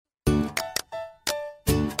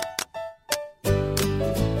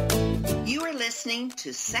listening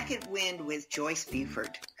to Second Wind with Joyce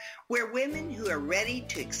Buford, where women who are ready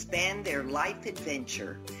to expand their life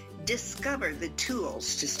adventure discover the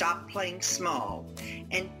tools to stop playing small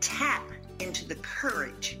and tap into the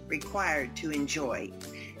courage required to enjoy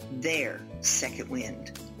their second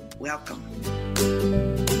wind. Welcome.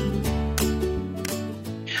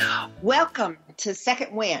 Welcome to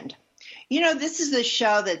Second Wind. You know, this is a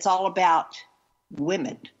show that's all about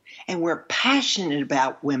women, and we're passionate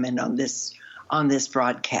about women on this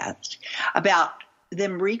broadcast, about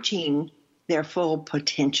them reaching their full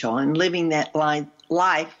potential and living that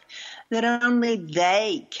life that only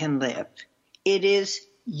they can live. It is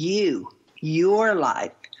your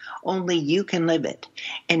life. Only you can live it,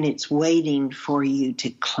 and it's waiting for you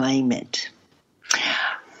to claim it.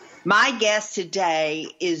 My guest today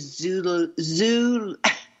is Lulu.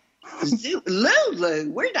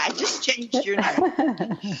 Where did I just change your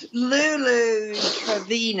name? Lulu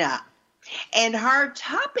Trevena. And her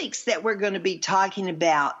topics that we're going to be talking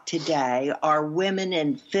about today are women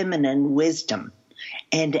and feminine wisdom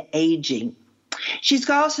and aging. She's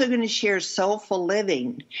also going to share soulful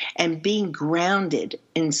living and being grounded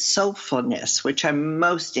in soulfulness, which I'm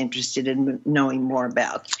most interested in knowing more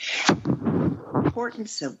about. The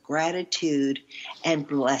importance of gratitude and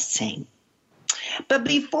blessing. But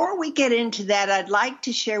before we get into that, I'd like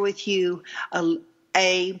to share with you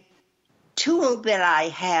a tool that I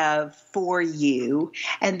have for you,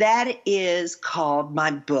 and that is called my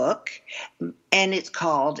book, and it's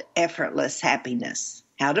called Effortless Happiness: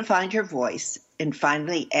 How to Find Your Voice and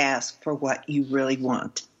Finally Ask for What You Really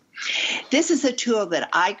Want. This is a tool that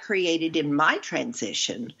I created in my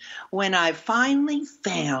transition when I finally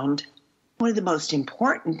found one of the most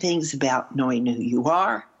important things about knowing who you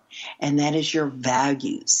are, and that is your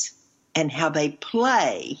values and how they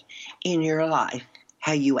play in your life.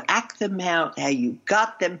 How you act them out, how you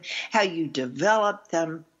got them, how you develop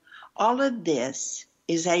them. All of this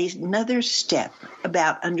is another step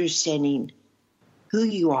about understanding who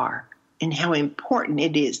you are and how important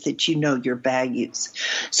it is that you know your values.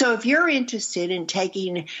 So if you're interested in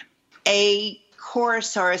taking a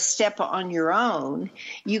course or a step on your own,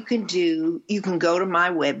 you can go to my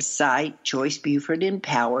website, Joyce Buford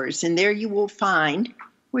Empowers, and there you will find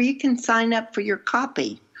where you can sign up for your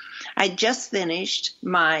copy. I just finished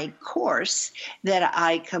my course that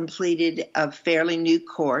I completed, a fairly new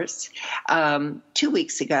course, 2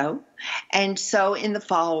 weeks ago. And so in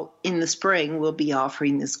the spring, we'll be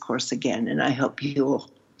offering this course again. And I hope you'll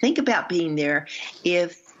think about being there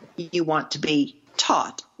if you want to be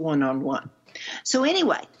taught one-on-one. So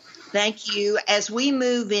anyway, thank you. As we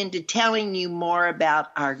move into telling you more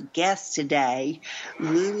about our guest today,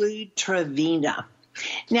 Lulu Trevena.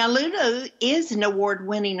 Now, Lulu is an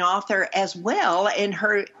award-winning author as well, and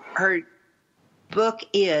her book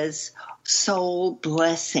is Soul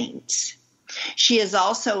Blessings. She is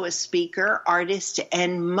also a speaker, artist,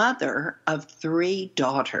 and mother of 3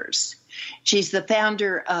 daughters. She's the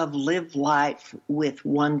founder of Live Life with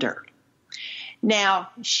Wonder. Now,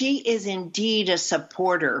 she is indeed a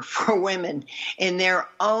supporter for women in their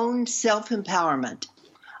own self-empowerment,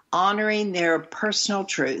 honoring their personal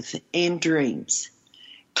truth and dreams,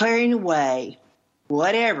 clearing away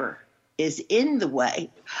whatever is in the way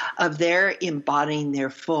of their embodying their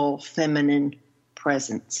full feminine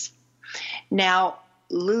presence. Now,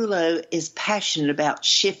 Lulu is passionate about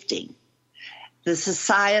shifting the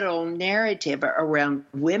societal narrative around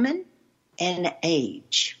women and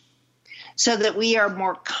age so that we are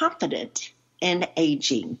more confident in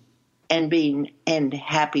aging and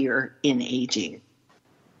happier in aging.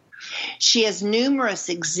 She has numerous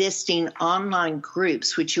existing online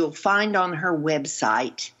groups, which you'll find on her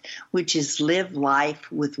website, which is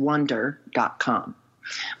livelifewithwonder.com.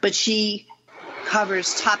 But she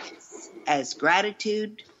covers topics as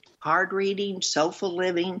gratitude, card reading, soulful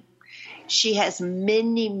living. She has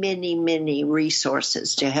many, many, many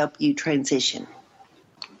resources to help you transition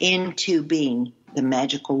into being the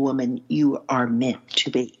magical woman you are meant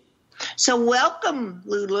to be. So welcome,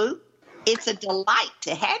 Lulu. It's a delight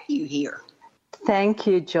to have you here. Thank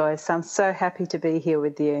you, Joyce. I'm so happy to be here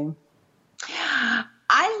with you.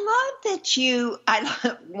 I love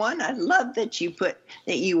that you put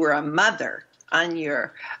that you were a mother on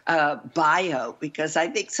your bio, because I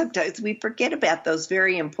think sometimes we forget about those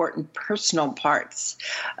very important personal parts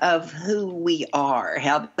of who we are,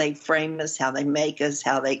 how they frame us, how they make us,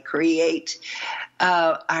 how they create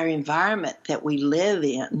our environment that we live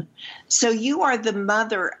in. So you are the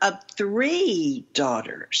mother of 3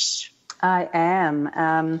 daughters. I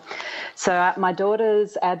am. So our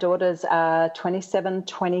daughters are 27,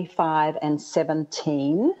 25, and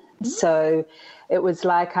 17. So it was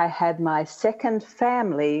like I had my second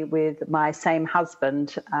family with my same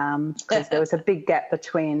husband, because there was a big gap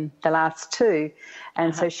between the last two.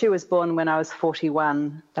 And so she was born when I was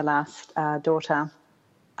 41, the last daughter.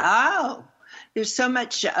 Oh, there's so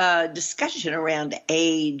much discussion around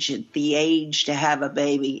age, the age to have a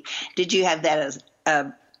baby. Did you have that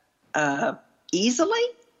as easily?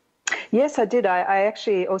 Yes, I did. I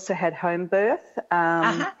actually also had home birth.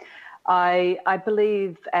 I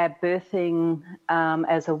believe birthing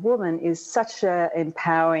as a woman is such an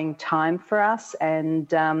empowering time for us.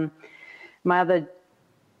 And my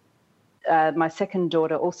second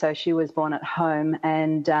daughter also, she was born at home.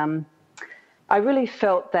 And I really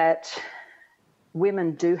felt that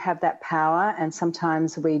women do have that power, and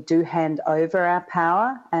sometimes we do hand over our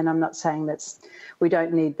power. And I'm not saying we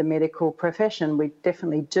don't need the medical profession. We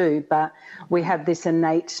definitely do, but we have this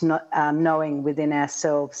innate knowing within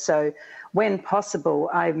ourselves. So when possible,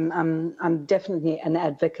 I'm definitely an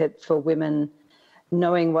advocate for women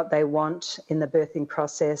knowing what they want in the birthing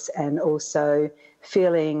process, and also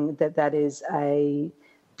feeling that is a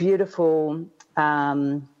beautiful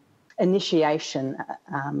initiation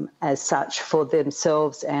as such for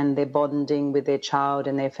themselves and their bonding with their child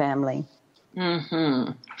and their family.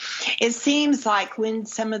 Mm-hmm. It seems like when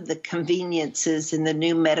some of the conveniences and the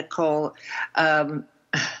new medical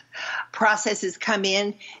processes come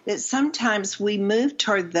in, that sometimes we move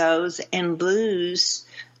toward those and lose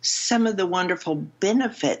some of the wonderful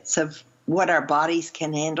benefits of what our bodies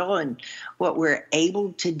can handle and what we're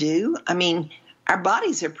able to do. I mean, our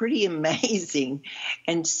bodies are pretty amazing.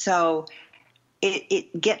 And so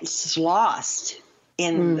it gets lost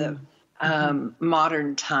in the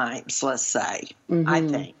modern times, let's say. I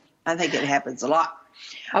think it happens a lot.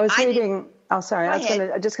 I was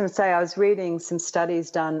reading some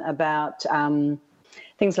studies done about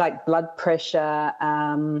things like blood pressure,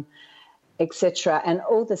 etc. And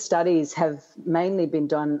all the studies have mainly been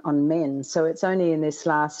done on men. So it's only in this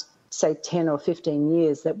last, say, 10 or 15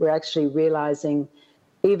 years that we're actually realizing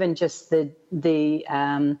even just the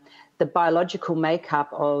biological makeup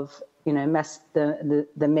of,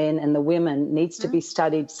 the men and the women needs to be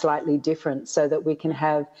studied slightly different, so that we can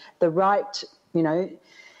have the right,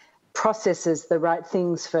 processes, the right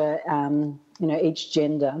things for, each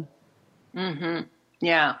gender. Mm-hmm.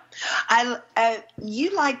 Yeah.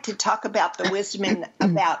 You like to talk about the wisdom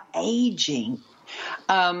about aging.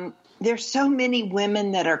 There's so many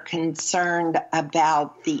women that are concerned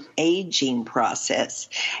about the aging process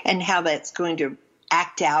and how that's going to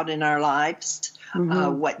act out in our lives,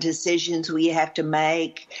 what decisions we have to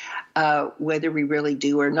make, whether we really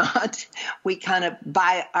do or not. We kind of,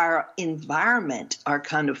 by our environment, are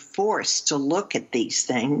kind of forced to look at these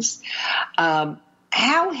things.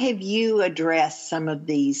 How have you addressed some of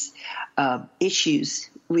these issues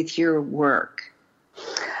with your work?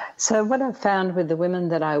 So what I've found with the women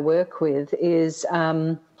that I work with is,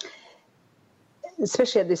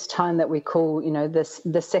 especially at this time that we call,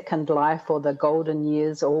 the second life or the golden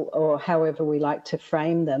years, or however we like to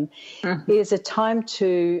frame them, is a time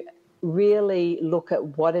to really look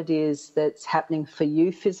at what it is that's happening for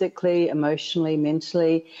you physically, emotionally,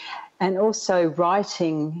 mentally, and also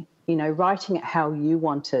writing it how you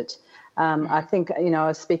want it. I think, I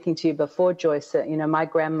was speaking to you before, Joyce, that, my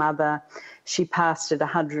grandmother, she passed at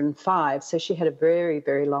 105, so she had a very,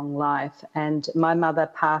 very long life. And my mother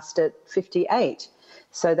passed at 58,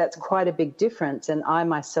 so that's quite a big difference. And I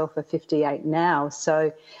myself are 58 now.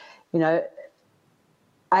 So,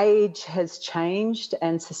 age has changed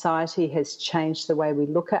and society has changed the way we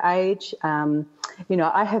look at age. I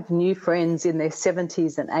have new friends in their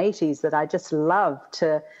 70s and 80s that I just love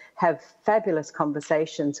to have fabulous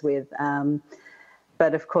conversations with.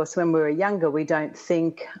 But, of course, when we were younger, we don't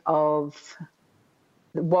think of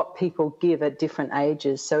what people give at different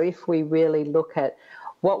ages. So if we really look at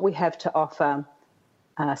what we have to offer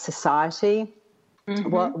society,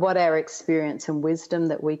 what our experience and wisdom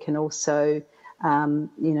that we can also,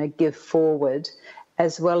 give forward,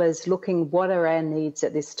 as well as looking what are our needs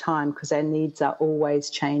at this time, because our needs are always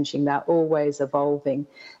changing, they're always evolving.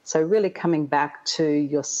 So really coming back to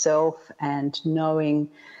yourself and knowing,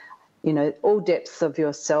 all depths of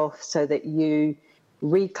yourself, so that you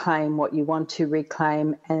reclaim what you want to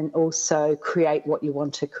reclaim and also create what you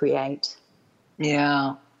want to create.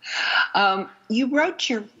 Yeah. You wrote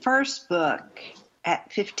your first book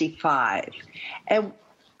at 55. And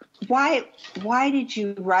why did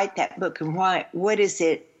you write that book, and what is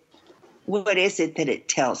it that it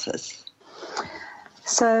tells us?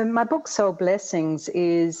 So my book, Soul Blessings,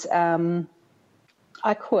 is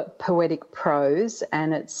I call it poetic prose,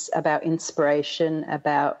 and it's about inspiration,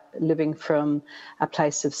 about living from a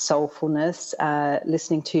place of soulfulness,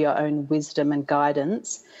 listening to your own wisdom and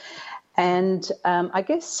guidance. And I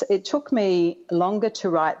guess it took me longer to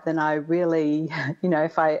write than I really,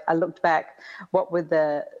 if I looked back, what were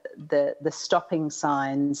the stopping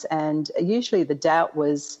signs? And usually the doubt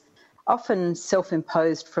was often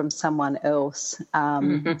self-imposed from someone else.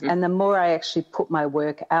 And the more I actually put my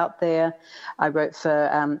work out there, I wrote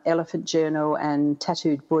for Elephant Journal and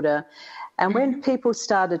Tattooed Buddha. And when people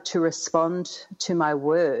started to respond to my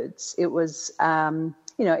words, it was,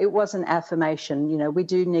 it was an affirmation. We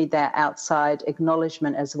do need that outside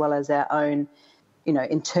acknowledgement as well as our own,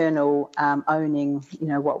 internal owning,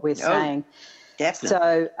 what we're saying. Definitely.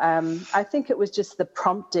 So I think it was just the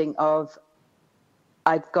prompting of,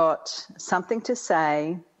 I've got something to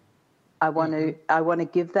say. I want to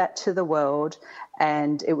give that to the world,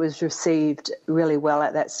 and it was received really well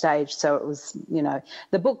at that stage. So it was,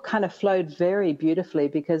 the book kind of flowed very beautifully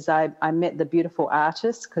because I met the beautiful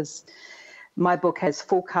artists, because my book has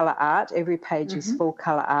full color art. Every page is full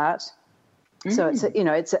color art. So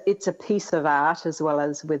it's a piece of art as well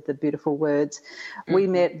as with the beautiful words. We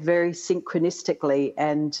met very synchronistically,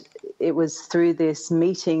 and it was through this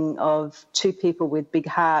meeting of two people with big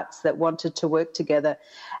hearts that wanted to work together.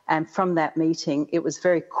 And from that meeting, it was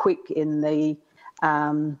very quick in the,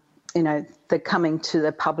 the coming to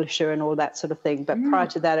the publisher and all that sort of thing. But prior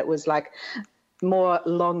to that, it was like more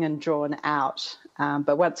long and drawn out.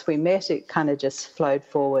 But once we met, it kind of just flowed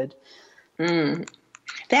forward.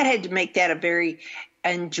 That had to make that a very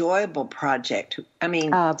enjoyable project. I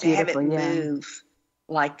mean, to have it move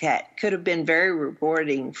like that could have been very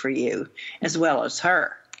rewarding for you as well as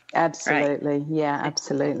her. Absolutely. Right? Yeah,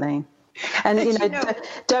 absolutely. And,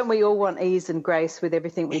 don't we all want ease and grace with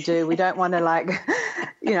everything we do? We don't want to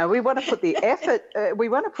we want to put the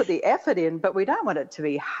effort, in, but we don't want it to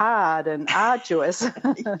be hard and arduous.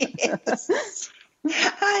 Yes.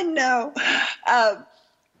 I know.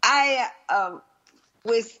 I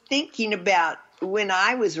was thinking about when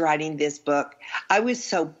I was writing this book, I was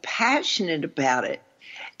so passionate about it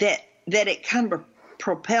that it kind of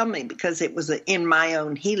propelled me because it was in my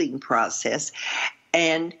own healing process.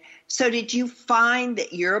 And so did you find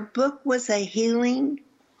that your book was a healing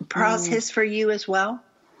process for you as well?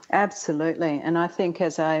 Absolutely. And I think,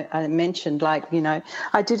 as I mentioned, I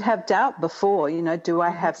did have doubt before, do I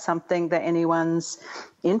have something that anyone's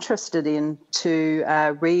interested in to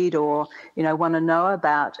read or, want to know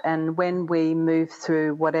about? And when we move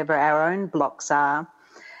through whatever our own blocks are,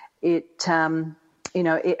 it,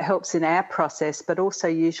 it helps in our process, but also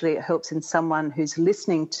usually it helps in someone who's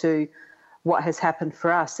listening to what has happened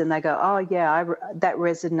for us, and they go, oh yeah, that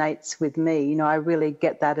resonates with me. I really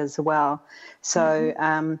get that as well. So,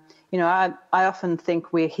 I often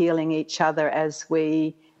think we're healing each other as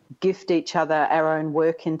we gift each other our own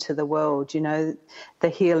work into the world. The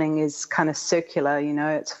healing is kind of circular,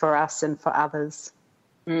 it's for us and for others.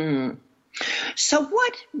 So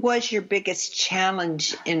what was your biggest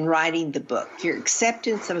challenge in writing the book? Your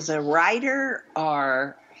acceptance as a writer,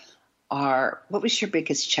 or what was your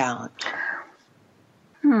biggest challenge?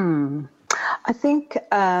 I think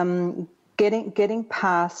getting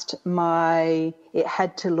past it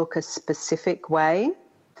had to look a specific way.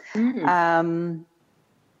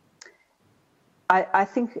 I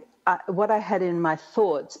think what I had in my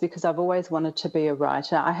thoughts, because I've always wanted to be a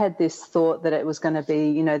writer, I had this thought that it was going to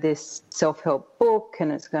be, this self-help book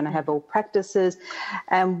and it's going to have all practices.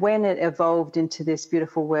 And when it evolved into this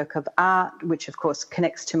beautiful work of art, which of course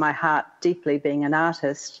connects to my heart deeply, being an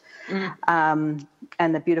artist, and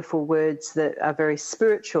the beautiful words that are very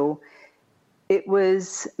spiritual, it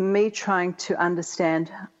was me trying to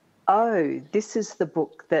understand, this is the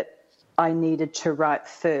book that I needed to write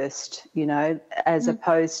first, as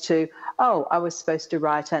opposed to, I was supposed to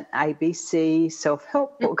write an ABC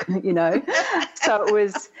self-help book, So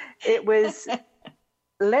it was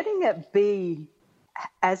letting it be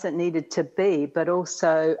as it needed to be, but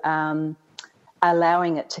also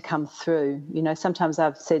allowing it to come through. Sometimes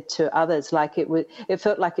I've said to others, it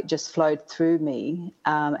felt like it just flowed through me.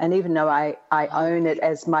 And even though I own it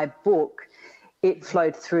as my book, it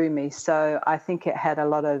flowed through me. So I think it had a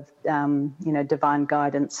lot of, divine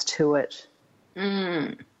guidance to it.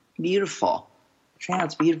 Beautiful.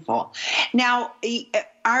 Sounds beautiful. Now,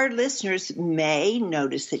 our listeners may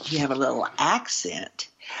notice that you have a little accent.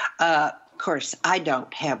 Of course, I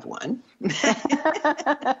don't have one.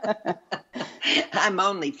 I'm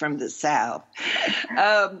only from the South.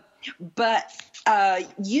 But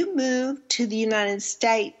you moved to the United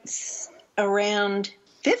States around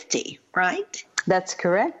 50, right? That's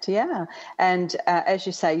correct, yeah. And as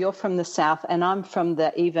you say, you're from the south, and I'm from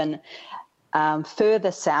the even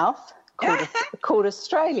further south, called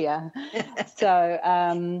Australia. So,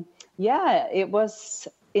 yeah, it was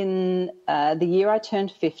in the year I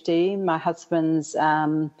turned 50. My husband's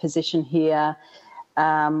position here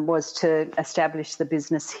was to establish the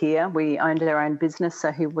business here. We owned our own business,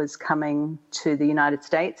 so he was coming to the United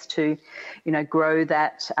States to, grow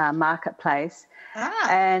that marketplace.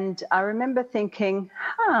 And I remember thinking,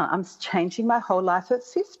 I'm changing my whole life at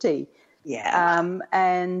 50. Yeah.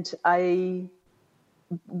 And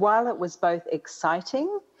while it was both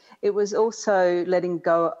exciting, it was also letting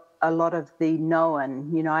go a lot of the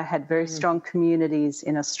known. I had very strong communities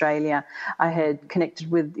in Australia. I had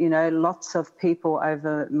connected with, lots of people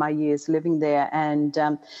over my years living there. And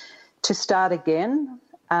to start again,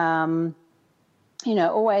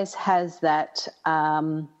 always has that,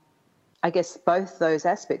 I guess, both those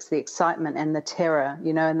aspects, the excitement and the terror,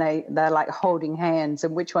 and they're like holding hands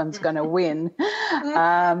and which one's going to win.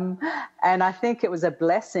 And I think it was a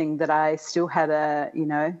blessing that I still had a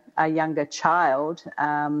younger child.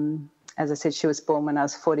 As I said, she was born when I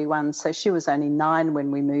was 41, so she was only 9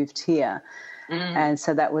 when we moved here. And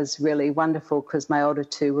so that was really wonderful because my older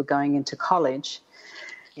 2 were going into college.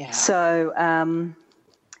 Yeah. So,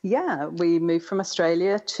 we moved from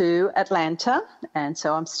Australia to Atlanta, and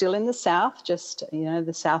so I'm still in the South, just,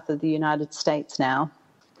 the south of the United States now.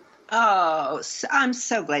 Oh, I'm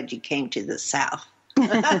so glad you came to the South.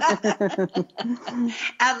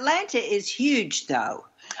 Atlanta is huge, though.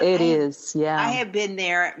 It is, yeah. I have been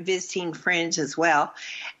there visiting friends as well,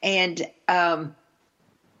 and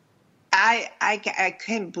I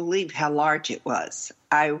couldn't believe how large it was.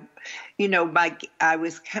 I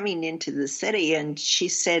was coming into the city, and she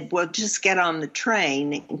said, well, just get on the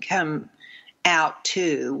train and come out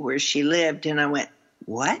to where she lived. And I went,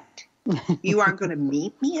 what? You aren't going to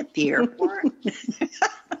meet me at the airport?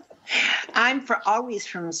 I'm always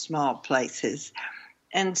from small places.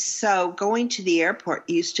 And so going to the airport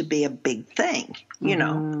used to be a big thing.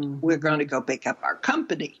 We're going to go pick up our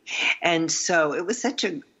company. And so it was such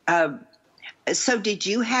so did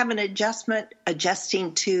you have an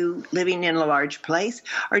adjusting to living in a large place,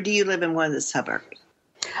 or do you live in one of the suburbs?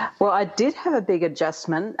 Well, I did have a big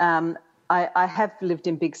adjustment. I have lived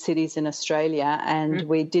in big cities in Australia, and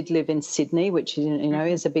we did live in Sydney, which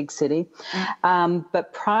is a big city.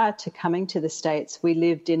 But prior to coming to the States, we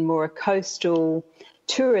lived in more a coastal,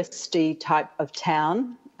 touristy type of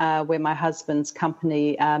town. Where my husband's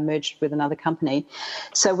company merged with another company.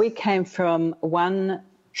 So we came from one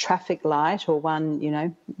traffic light or one,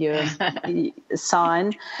 your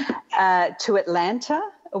sign to Atlanta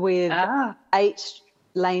with 8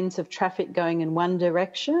 lanes of traffic going in one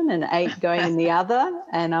direction and 8 going in the other.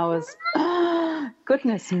 And I was,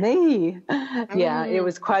 goodness me. Yeah, it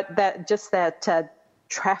was quite that, just that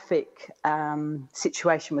traffic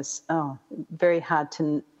situation was very hard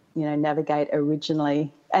to, navigate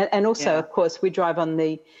originally. And also, of course, we drive on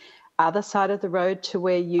the other side of the road to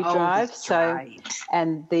where you drive. Right.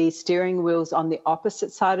 And the steering wheel's on the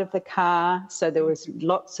opposite side of the car. So there was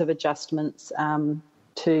lots of adjustments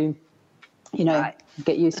to,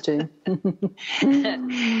 get used to.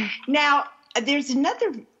 Now, there's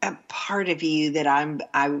another part of you that I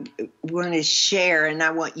want to share, and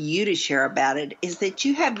I want you to share about it, is that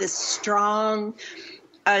you have this strong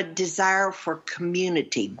desire for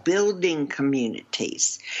community, building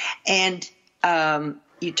communities. And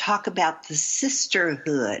you talk about the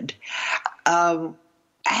sisterhood. How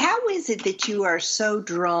is it that you are so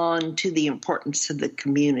drawn to the importance of the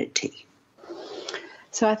community?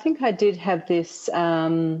 So I think I did have this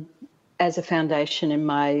as a foundation in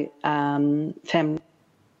my family of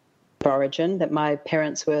origin, that my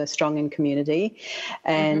parents were strong in community.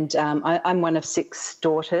 And I'm one of 6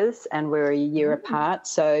 daughters, and we're a year apart.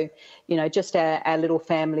 So, just our little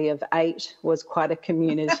family of 8 was quite a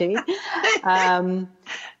community.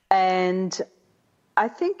 And I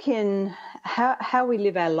think in how we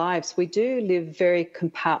live our lives, we do live very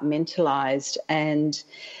compartmentalized. And,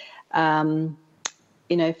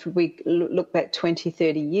 if we look back 20,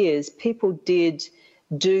 30 years, people did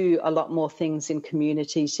do a lot more things in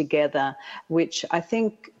community together, which I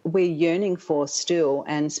think we're yearning for still.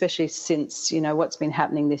 And especially since, what's been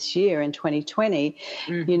happening this year in 2020,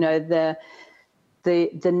 the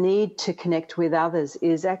need to connect with others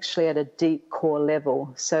is actually at a deep core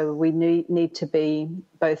level. So we need to be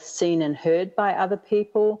both seen and heard by other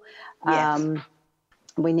people. Yes.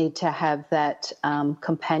 We need to have that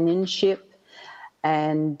companionship.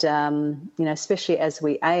 And, especially as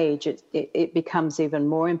we age, it becomes even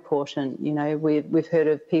more important. We've heard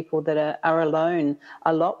of people that are alone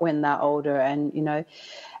a lot when they're older. And,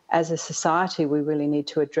 as a society, we really need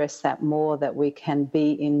to address that more, that we can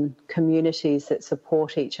be in communities that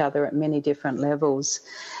support each other at many different levels.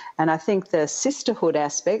 And I think the sisterhood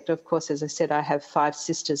aspect, of course, as I said, I have 5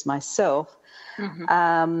 sisters myself.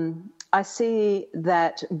 I see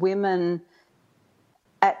that women,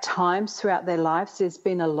 at times throughout their lives, there's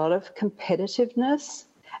been a lot of competitiveness.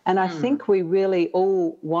 And I think we really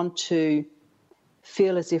all want to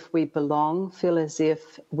feel as if we belong, feel as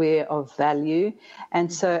if we're of value.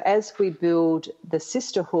 And so as we build the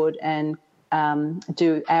sisterhood and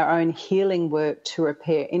do our own healing work to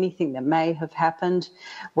repair anything that may have happened,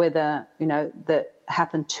 whether, that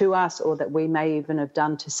happened to us or that we may even have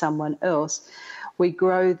done to someone else, we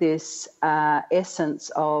grow this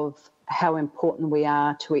essence of how important we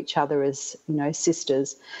are to each other as,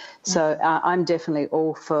 sisters. So I'm definitely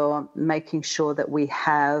all for making sure that we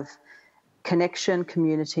have connection,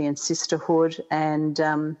 community and sisterhood.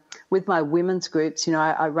 And with my women's groups,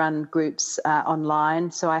 I run groups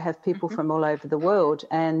online, so I have people from all over the world,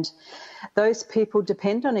 and those people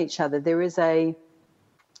depend on each other. There is they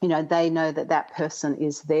know that person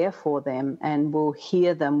is there for them and will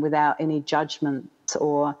hear them without any judgments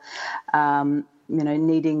or,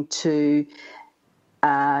 needing to,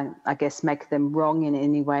 make them wrong in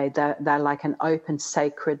any way. They're like an open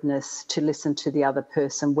sacredness to listen to the other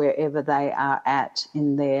person wherever they are at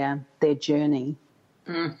in their journey.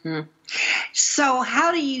 So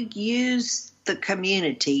how do you use the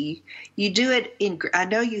community? You do it I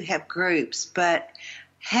know you have groups, but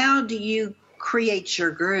how do you create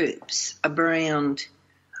your groups around,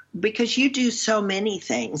 because you do so many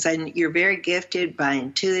things and you're very gifted by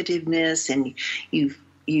intuitiveness, and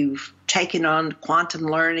you've taken on quantum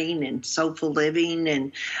learning and soulful living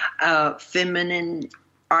and feminine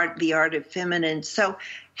art, the art of feminine. So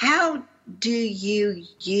how do you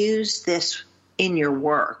use this in your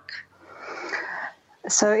work?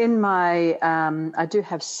 So in my, I do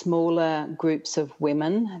have smaller groups of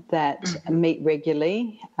women that meet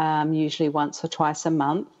regularly, usually once or twice a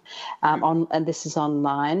month, and this is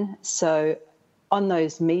online. So on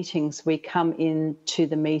those meetings, we come into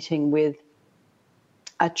the meeting with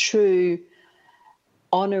a true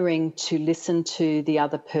honouring to listen to the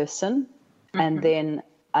other person and then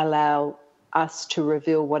allow us to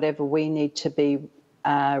reveal whatever we need to be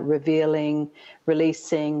revealing,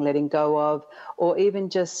 releasing, letting go of, or even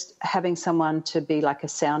just having someone to be like a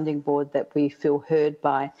sounding board that we feel heard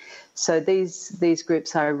by. So these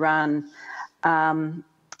groups I run,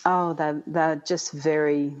 they're just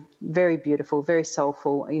very, very beautiful, very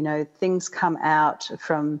soulful. Things come out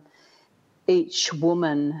from each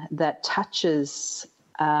woman that touches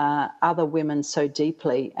other women so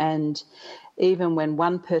deeply. And even when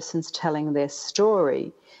one person's telling their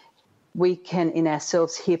story, we can in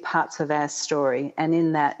ourselves hear parts of our story, and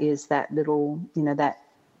in that is that little, that,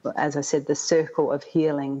 as I said, the circle of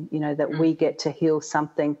healing, that we get to heal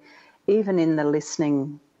something even in the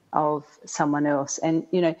listening of someone else. And,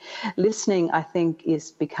 listening, I think,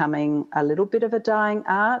 is becoming a little bit of a dying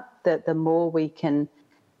art, that the more we can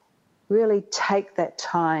really take that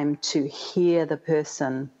time to hear the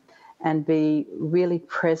person and be really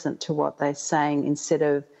present to what they're saying, instead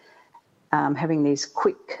of having these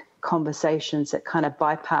quick conversations that kind of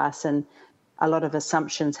bypass and a lot of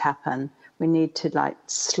assumptions happen. We need to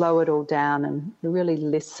slow it all down and really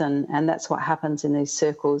listen. And that's what happens in these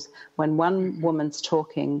circles. When one woman's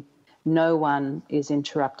talking, no one is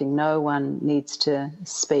interrupting. No one needs to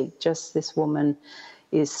speak. Just this woman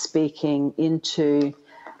is speaking into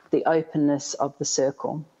the openness of the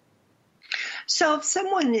circle. So if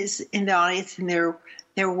someone is in the audience and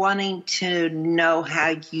they're wanting to know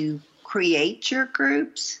how you create your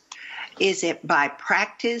groups, is it by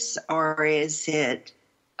practice, or is it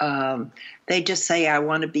they just say, I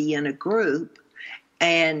want to be in a group,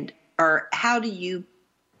 or how do you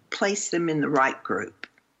place them in the right group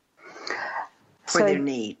for their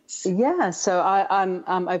needs? Yeah, so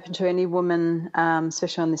I'm open to any woman,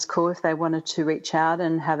 especially on this call, if they wanted to reach out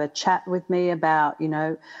and have a chat with me about,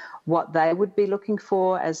 what they would be looking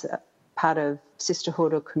for as a part of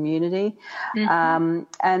sisterhood or community.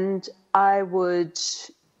 And I would,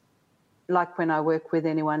 like when I work with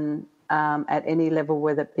anyone at any level,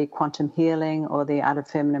 whether it be quantum healing or the art of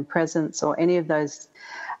feminine presence or any of those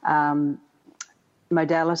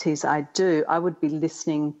modalities I do, I would be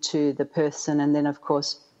listening to the person and then, of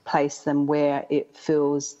course, place them where it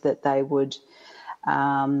feels that they would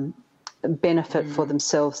benefit for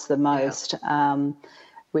themselves the most,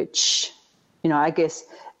 which, I guess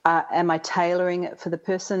am I tailoring it for the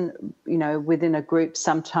person? You know, within a group,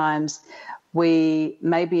 sometimes we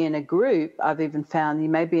may be in a group, I've even found you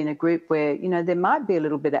may be in a group where, you know, there might be a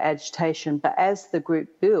little bit of agitation, but as the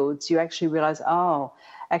group builds, you actually realize, oh,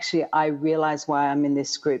 actually, I realize why I'm in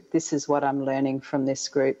this group. This is what I'm learning from this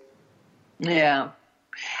group. Yeah.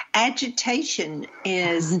 Agitation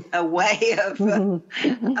is a way of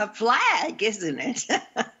a flag, isn't it?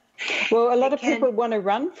 Well, a lot of people want to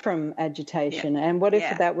run from agitation. And what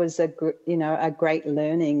if that was a great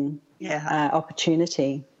learning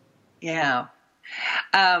opportunity? Yeah.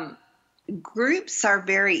 Groups are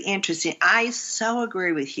very interesting. I so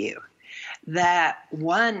agree with you that,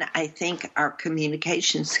 one, I think our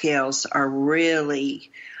communication skills are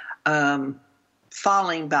really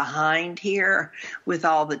falling behind here with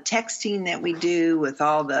all the texting that we do, with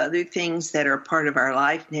all the other things that are part of our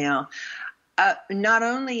life now. Not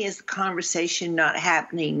only is the conversation not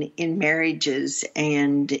happening in marriages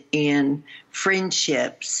and in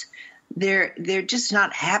friendships, they're just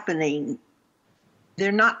not happening.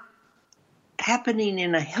 They're not happening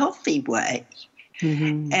in a healthy way.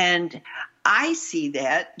 Mm-hmm. And I see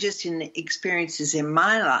that just in the experiences in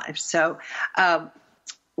my life. So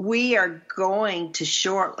we are going to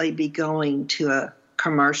shortly be going to a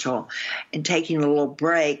commercial and taking a little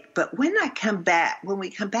break. But when we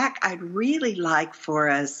come back, I'd really like for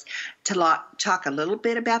us to talk a little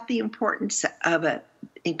bit about the importance of it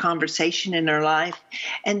in conversation in our life.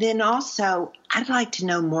 And then also, I'd like to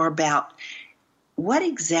know more about what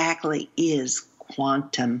exactly is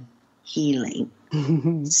quantum healing.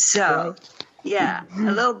 So, yeah, a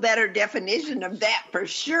little better definition of that for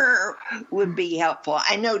sure would be helpful.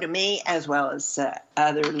 I know to me as well as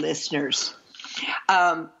other listeners.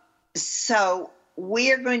 So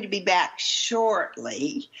we're going to be back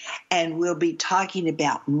shortly, and we'll be talking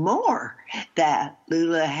about more that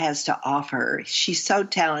Lula has to offer. She's so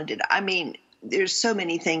talented. I mean, there's so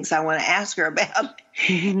many things I want to ask her about.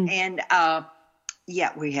 And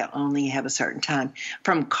we only have a certain time.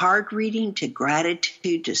 From card reading to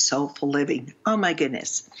gratitude to soulful living. Oh, my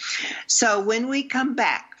goodness. So when we come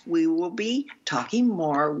back, we will be talking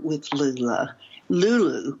more with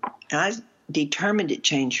Lulu. I determined to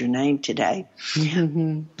change your name today.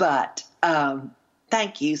 But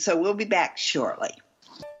thank you. So we'll be back shortly.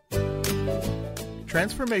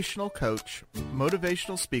 Transformational coach,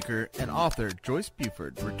 motivational speaker, and author Joyce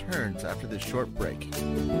Buford returns after this short break.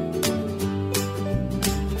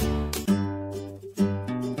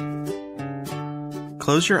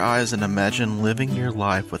 Close your eyes and imagine living your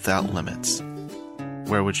life without limits.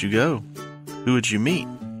 Where would you go? Who would you meet?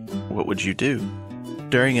 What would you do?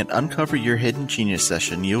 During an Uncover Your Hidden Genius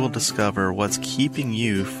session, you will discover what's keeping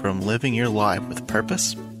you from living your life with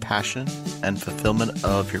purpose, passion, and fulfillment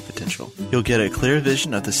of your potential. You'll get a clear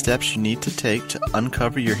vision of the steps you need to take to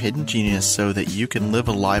uncover your hidden genius so that you can live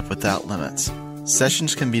a life without limits.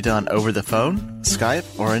 Sessions can be done over the phone,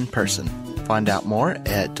 Skype, or in person. Find out more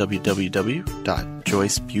at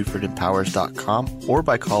www.joycebufordempowers.com or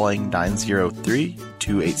by calling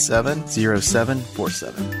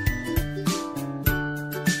 903-287-0747.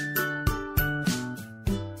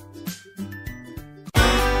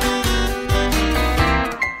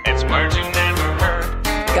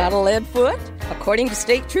 Got a lead foot? According to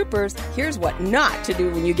state troopers, here's what not to do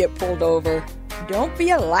when you get pulled over. Don't be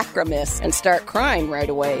a lachrymous and start crying right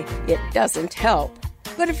away. It doesn't help.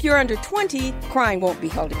 But if you're under 20, crying won't be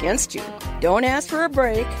held against you. Don't ask for a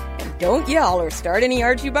break, and don't yell or start any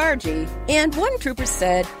argy-bargy. And one trooper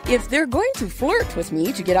said, if they're going to flirt with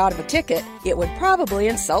me to get out of a ticket, it would probably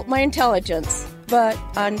insult my intelligence. But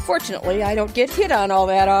unfortunately, I don't get hit on all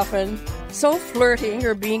that often. So flirting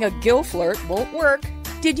or being a gill flirt won't work.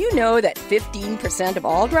 Did you know that 15% of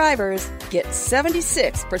all drivers get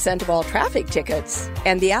 76% of all traffic tickets?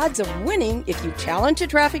 And the odds of winning if you challenge a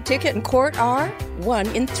traffic ticket in court are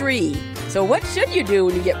 1 in 3. So what should you do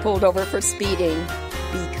when you get pulled over for speeding?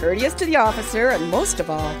 Be courteous to the officer, and most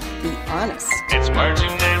of all, be honest.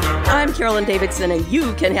 I'm Carolyn Davidson, and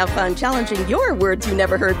you can have fun challenging your words you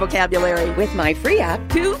never heard vocabulary with my free app,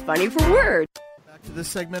 Too Funny for Words. Back to this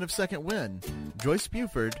segment of Second Wind. Joyce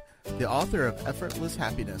Buford, the author of Effortless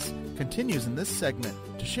Happiness, continues in this segment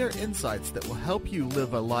to share insights that will help you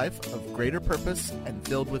live a life of greater purpose and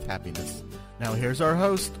filled with happiness. Now here's our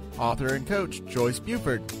host, author and coach, Joyce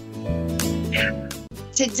Buford.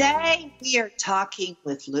 Today we are talking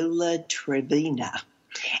with Lulu Trevena.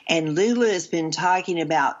 And Lulu has been talking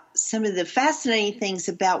about some of the fascinating things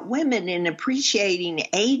about women and appreciating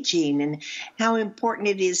aging and how important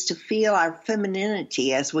it is to feel our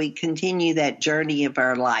femininity as we continue that journey of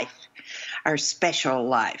our life. our special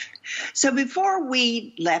life. So before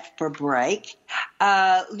we left for break,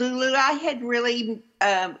 Lulu, I had really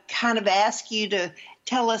kind of asked you to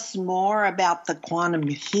tell us more about the quantum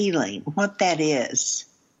healing, what that is.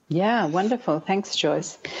 Yeah, wonderful. Thanks,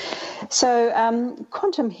 Joyce. So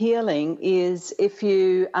quantum healing is, if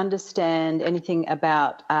you understand anything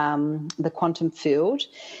about the quantum field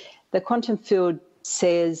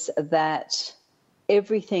says that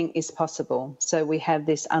everything is possible. So we have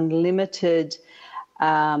this unlimited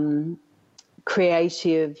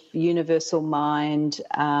creative universal mind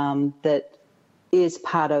that is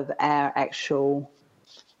part of our actual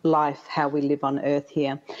life, how we live on earth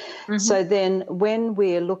here. Mm-hmm. So then when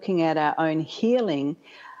we're looking at our own healing,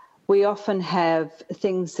 we often have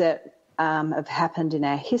things that have happened in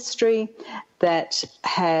our history that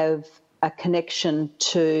have a connection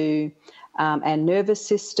to our nervous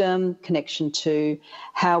system, connection to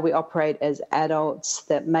how we operate as adults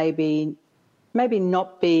that maybe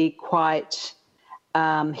not be quite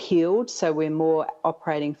healed. So we're more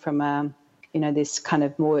operating from this kind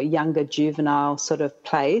of more younger juvenile sort of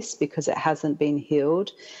place because it hasn't been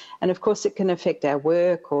healed. And of course it can affect our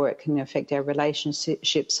work, or it can affect our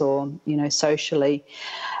relationships, or, socially.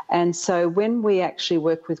 And so when we actually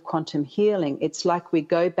work with quantum healing, it's like we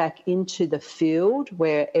go back into the field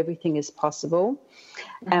where everything is possible,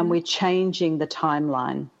 mm-hmm. and we're changing the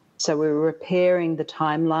timeline. So we're repairing the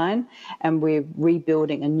timeline and we're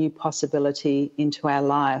rebuilding a new possibility into our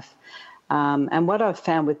life. And what I've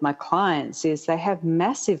found with my clients is they have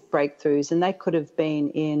massive breakthroughs, and they could have been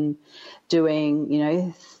in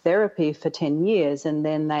doing, therapy for 10 years, and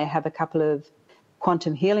then they have a couple of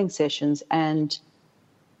quantum healing sessions, and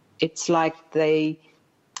it's like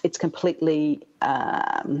it's completely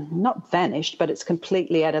not vanished, but it's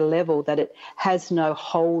completely at a level that it has no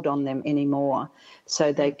hold on them anymore.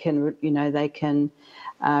 So they can,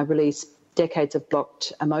 release decades of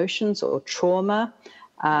blocked emotions or trauma.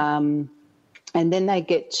 And then they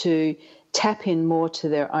get to tap in more to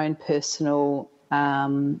their own personal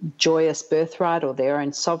joyous birthright or their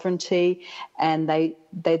own sovereignty, and they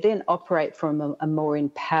then operate from a more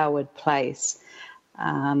empowered place.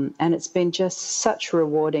 And it's been just such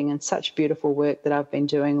rewarding and such beautiful work that I've been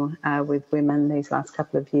doing with women these last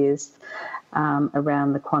couple of years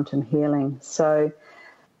around the quantum healing. So,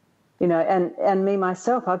 and me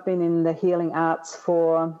myself, I've been in the healing arts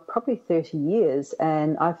for probably 30 years,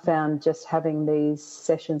 and I've found just having these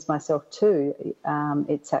sessions myself too,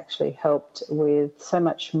 it's actually helped with so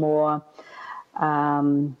much more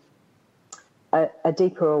a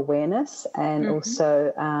deeper awareness, and mm-hmm.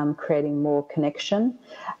 also creating more connection.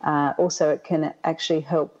 Also, it can actually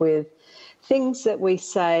help with things that we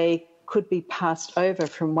say could be passed over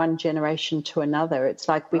from one generation to another. It's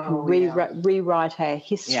like we can rewrite our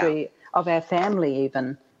history of our family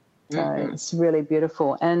even. So mm-hmm. It's really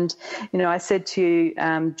beautiful. And, I said to you,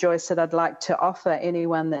 Joyce, that I'd like to offer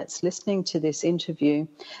anyone that's listening to this interview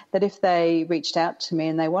that if they reached out to me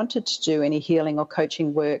and they wanted to do any healing or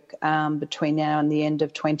coaching work between now and the end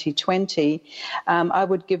of 2020, I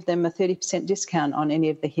would give them a 30% discount on any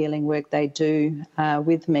of the healing work they do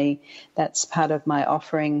with me. That's part of my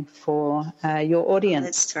offering for your audience.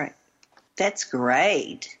 That's great. That's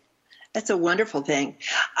great. That's a wonderful thing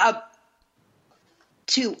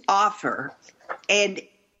to offer. And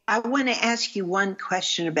I want to ask you one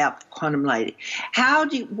question about the quantum lady.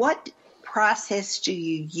 What process do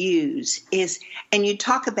you use? And you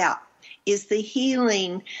talk about, is the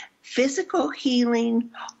healing physical healing,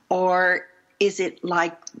 or is it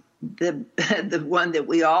like the one that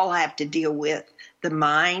we all have to deal with, the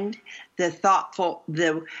mind, the thoughtful,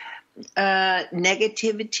 the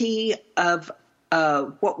negativity of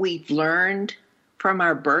what we've learned from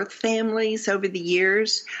our birth families over the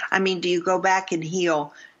years? I mean, do you go back and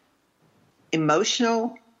heal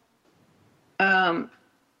emotional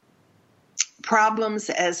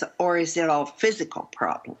problems or is it all physical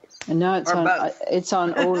problems? No, it's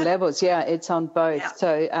on all levels. Yeah, it's on both. Yeah.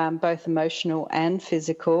 So both emotional and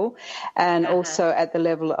physical, and also at the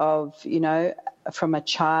level of, from a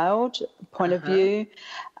child point of view.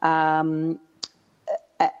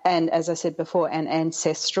 And as I said before, and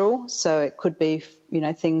ancestral. So it could be,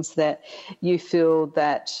 things that you feel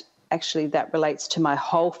that actually that relates to my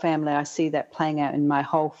whole family. I see that playing out in my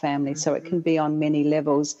whole family. Mm-hmm. So it can be on many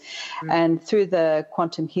levels. Mm-hmm. And through the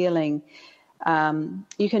quantum healing,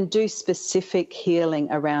 you can do specific healing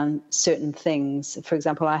around certain things. For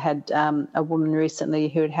example, I had a woman recently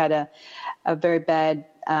who had a very bad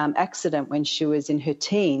accident when she was in her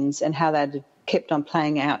teens, and how that had kept on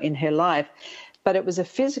playing out in her life. But it was a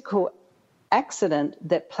physical accident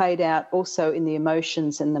that played out also in the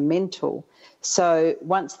emotions and the mental. So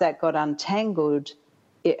once that got untangled,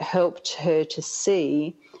 it helped her to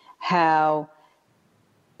see how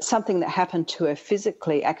something that happened to her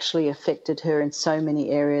physically actually affected her in so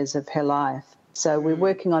many areas of her life. So we're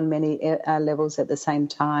working on many levels at the same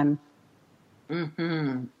time.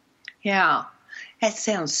 Mm-hmm. Yeah, that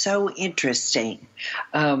sounds so interesting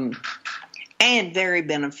and very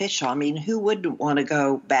beneficial. I mean, who wouldn't want to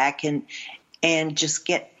go back and just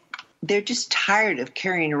they're just tired of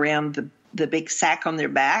carrying around the big sack on their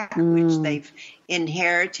back, which they've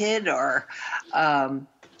inherited, or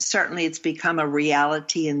certainly it's become a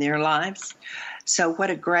reality in their lives. So what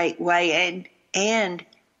a great way and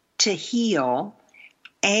to heal.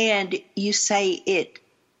 And you say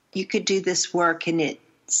you could do this work and it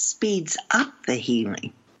speeds up the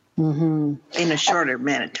healing in a shorter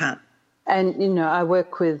amount of time. And, I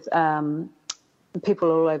work with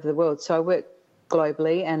people all over the world. So I work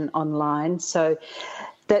globally and online. So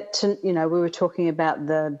that, we were talking about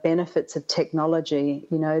the benefits of technology.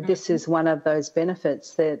 This is one of those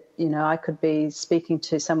benefits that, I could be speaking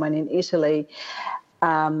to someone in Italy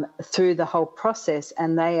through the whole process,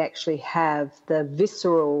 and they actually have the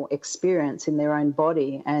visceral experience in their own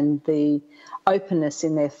body and the openness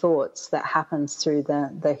in their thoughts that happens through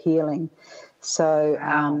the healing. So,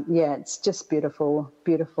 it's just beautiful,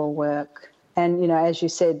 beautiful work. And, as you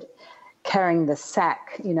said, carrying the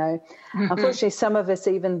sack, unfortunately some of us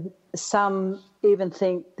even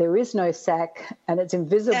think there is no sack and it's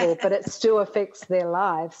invisible, but it still affects their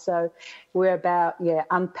lives. So we're about,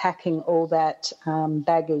 unpacking all that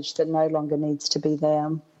baggage that no longer needs to be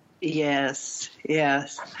there. Yes.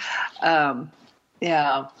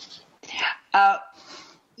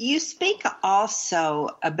 You speak also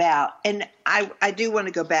about, and I do want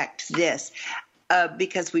to go back to this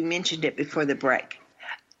because we mentioned it before the break,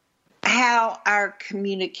 how our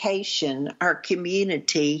communication, our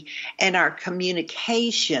community, and our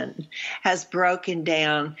communication has broken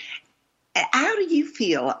down. How do you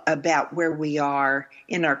feel about where we are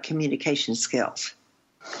in our communication skills?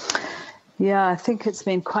 Yeah, I think it's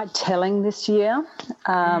been quite telling this year.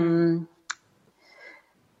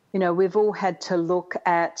 We've all had to look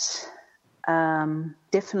at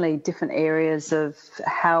definitely different areas of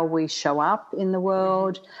how we show up in the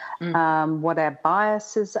world, what our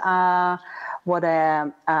biases are, what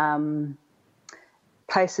our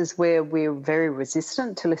places where we're very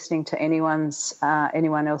resistant to listening to anyone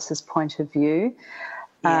else's point of view.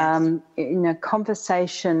 Yes.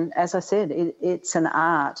 Conversation, as I said, it's an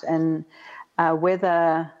art, and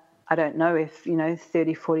whether, I don't know if,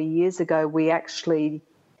 30, 40 years ago we actually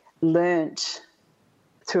learnt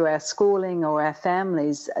through our schooling or our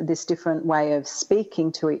families this different way of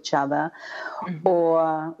speaking to each other,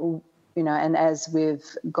 or, and as we've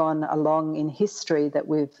gone along in history that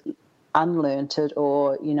we've unlearnt it,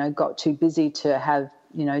 or, got too busy to have,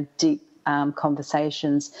 deep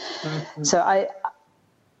conversations. So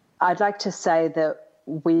I'd like to say that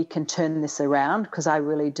we can turn this around, because I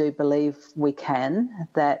really do believe we can,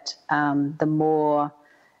 that the more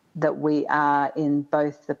that we are in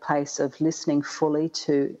both the place of listening fully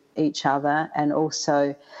to each other, and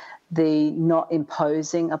also the not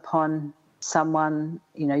imposing upon someone,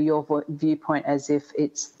 your viewpoint as if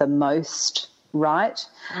it's the most right,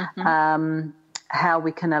 how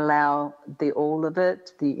we can allow the all of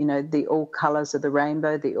it, the all colours of the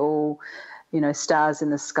rainbow, the all, stars in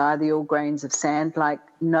the sky, the all grains of sand. Like,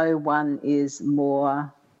 no one is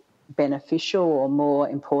more beneficial or more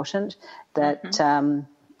important. That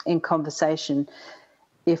in conversation,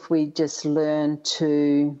 if we just learn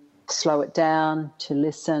to slow it down, to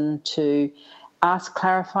listen, to ask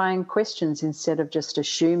clarifying questions instead of just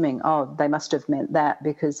assuming, they must have meant that,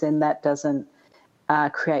 because then that doesn't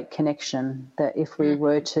create connection. That if we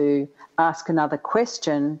were to ask another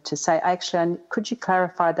question, to say, actually, could you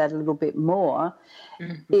clarify that a little bit more,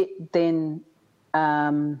 it then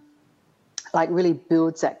really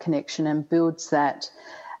builds that connection and builds that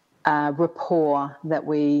rapport that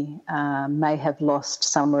we may have lost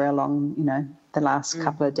somewhere along, the last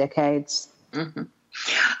couple of decades.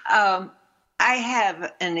 I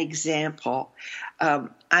have an example.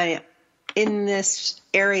 In this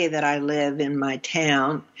area that I live in, my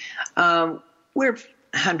town, we're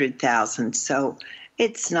 100,000, so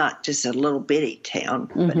it's not just a little bitty town,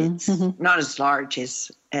 but it's not as large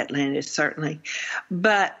as Atlanta, certainly.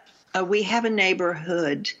 But we have a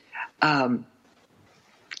neighborhood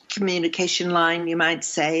communication line, you might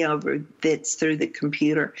say, that's through the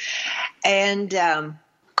computer. And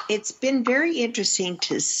it's been very interesting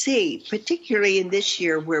to see, particularly in this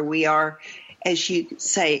year where we are, as you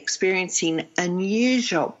say, experiencing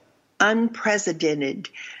unusual unprecedented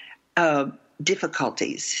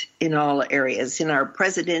difficulties in all areas, in our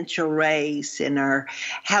presidential race, in our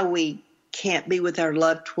how we can't be with our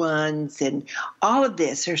loved ones, and all of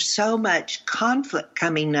this. There's so much conflict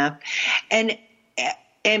coming up, and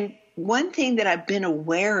one thing that I've been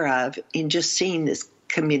aware of in just seeing this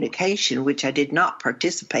communication, which I did not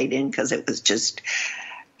participate in because it was just,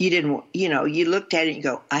 you looked at it and you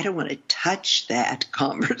go, I don't want to touch that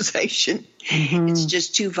conversation. Mm-hmm. It's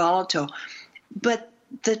just too volatile. But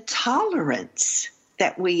the tolerance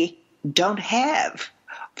that we don't have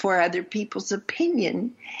for other people's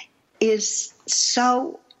opinion is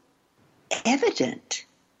so evident.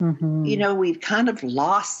 Mm-hmm. We've kind of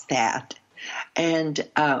lost that. And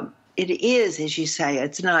it is, as you say,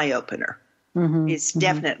 it's an eye-opener. Mm-hmm. It's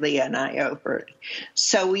definitely an eye-opener.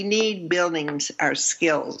 So we need building our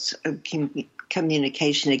skills of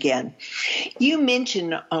communication again. You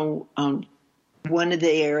mentioned on one of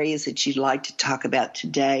the areas that you'd like to talk about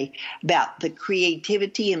today, about the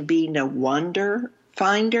creativity and being a wonder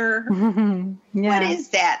finder. Mm-hmm. Yeah. What is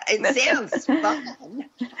that? It sounds fun.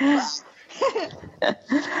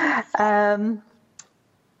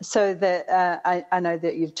 So that I know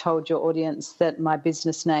that you've told your audience that my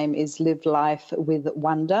business name is Live Life with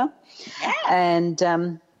Wonder. Yeah. And,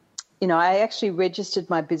 I actually registered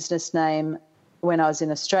my business name when I was in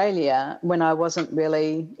Australia, when I wasn't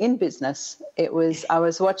really in business. I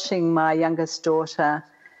was watching my youngest daughter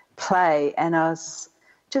play, and I was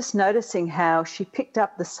just noticing how she picked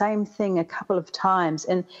up the same thing a couple of times.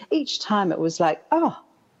 And each time it was like, oh,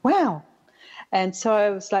 wow. And so I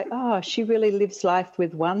was like, oh, she really lives life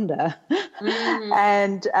with wonder.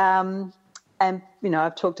 Mm. And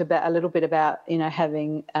I've talked a little bit about,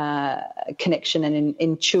 having connection and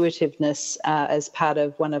intuitiveness as part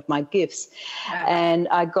of one of my gifts. Wow. And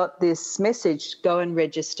I got this message, go and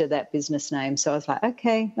register that business name. So I was like,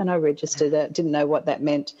 okay. And I registered it, didn't know what that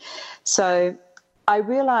meant. So I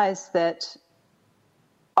realized that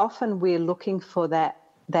often we're looking for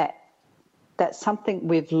that's something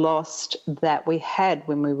we've lost that we had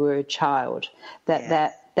when we were a child,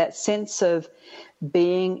 that sense of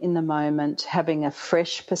being in the moment, having a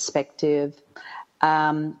fresh perspective,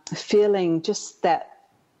 feeling just that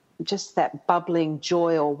bubbling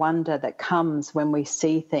joy or wonder that comes when we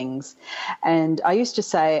see things. And I used to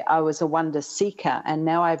say I was a wonder seeker, and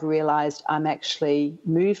now I've realized I'm actually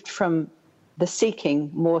moved from the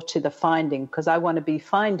seeking more to the finding, because I want to be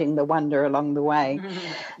finding the wonder along the way.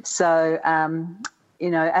 Mm-hmm. So,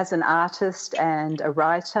 as an artist and a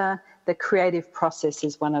writer, the creative process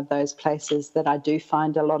is one of those places that I do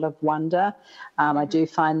find a lot of wonder. Mm-hmm. I do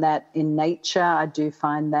find that in nature. I do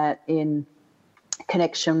find that in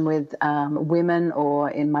connection with women,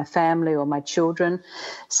 or in my family or my children.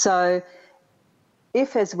 So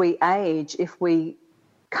if as we age, if we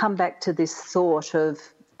come back to this thought of,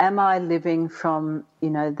 am I living from,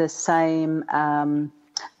 the same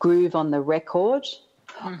groove on the record,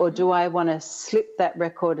 mm-hmm. or do I want to slip that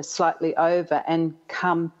record slightly over and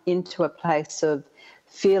come into a place of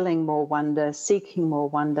feeling more wonder, seeking more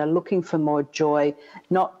wonder, looking for more joy,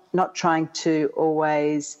 not trying to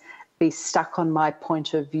always be stuck on my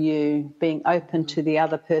point of view, being open to the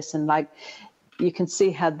other person. Like, you can see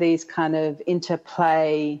how these kind of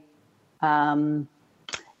interplay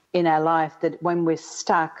in our life, that when we're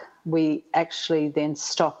stuck, we actually then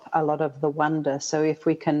stop a lot of the wonder. So if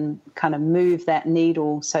we can kind of move that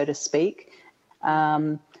needle, so to speak,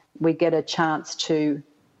 we get a chance to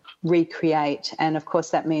recreate. And of course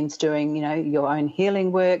that means doing, your own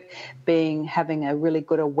healing work, having a really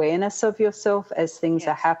good awareness of yourself as things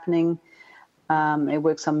are happening. It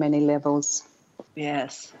works on many levels.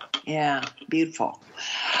 Yes. Yeah. Beautiful.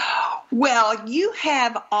 Well, you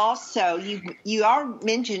have also, you all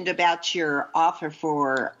mentioned about your offer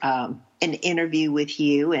for an interview with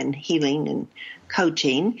you and healing and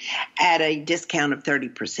coaching at a discount of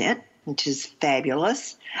 30%, which is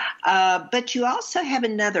fabulous. But you also have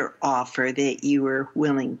another offer that you were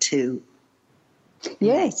willing to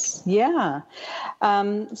Yes, make. Yeah.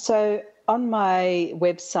 So on my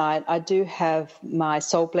website, I do have my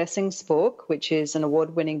Soul Blessings book, which is an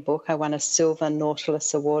award-winning book. I won a Silver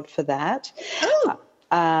Nautilus Award for that. Oh,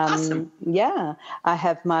 awesome. Yeah. I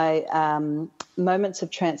have my Moments of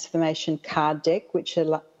Transformation card deck, which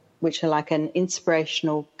are like an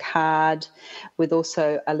inspirational card with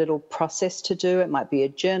also a little process to do. It might be a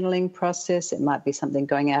journaling process. It might be something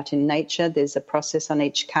going out in nature. There's a process on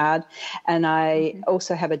each card. And I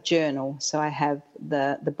also have a journal. So I have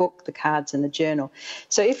the book, the cards, and the journal.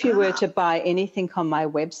 So if you were to buy anything on my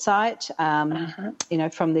website,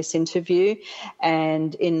 from this interview,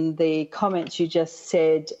 and in the comments you just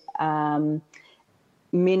said,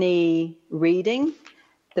 mini reading.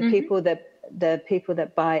 The people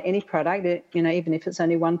that buy any product, even if it's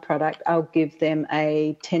only one product, I'll give them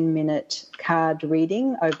a 10-minute card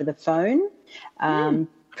reading over the phone,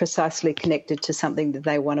 precisely connected to something that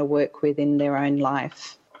they want to work with in their own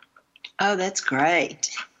life. Oh, that's great.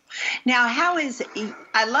 Now,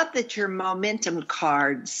 I love that your momentum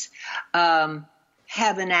cards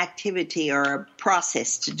have an activity or a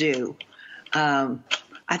process to do.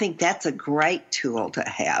 I think that's a great tool to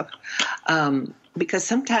have, because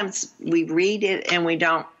sometimes we read it and we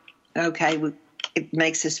don't, it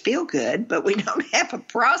makes us feel good, but we don't have a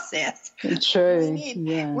process. True.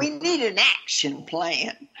 We need an action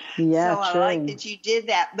plan. Yeah, so true. I like that you did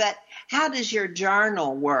that. But how does your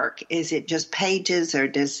journal work? Is it just pages,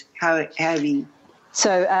 or how have you?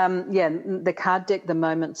 So, the card deck, the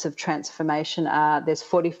Moments of Transformation, there's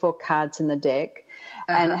 44 cards in the deck.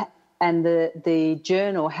 And the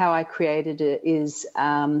journal, how I created it is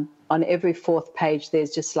on every fourth page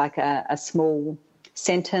there's just like a small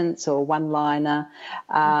sentence or one-liner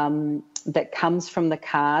that comes from the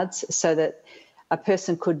cards, so that a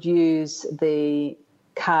person could use the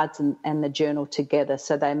cards and the journal together.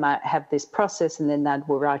 So they might have this process and then they'd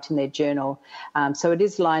write in their journal. So it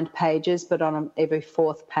is lined pages, but on every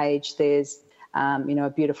fourth page there's a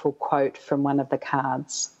beautiful quote from one of the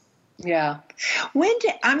cards. Yeah.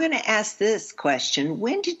 I'm going to ask this question.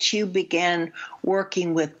 When did you begin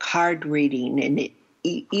working with card reading? And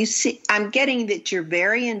you see, I'm getting that you're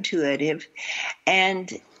very intuitive.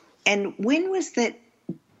 And when was that?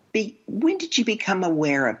 When did you become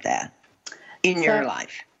aware of that in your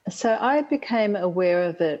life? So I became aware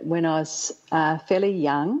of it when I was fairly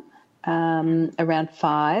young, around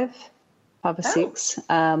five or six.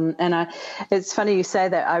 It's funny you say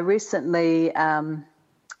that. I recently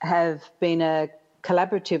have been a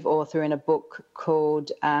collaborative author in a book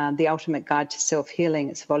called The Ultimate Guide to Self-Healing.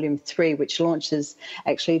 It's volume 3, which launches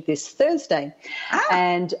actually this Thursday.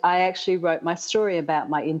 And I actually wrote my story about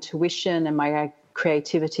my intuition and my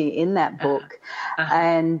creativity in that book.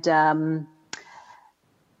 And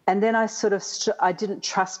then I I didn't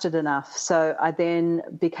trust it enough. So I then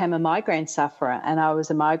became a migraine sufferer, and I was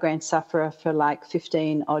a migraine sufferer for like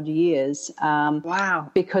 15 odd years.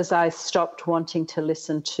 Wow. Because I stopped wanting to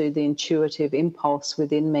listen to the intuitive impulse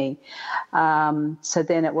within me. So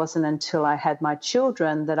then it wasn't until I had my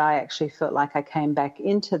children that I actually felt like I came back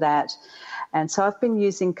into that. And so I've been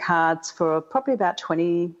using cards for probably about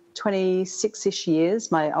 26-ish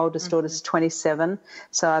years. My oldest daughter's 27,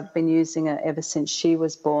 so I've been using it ever since she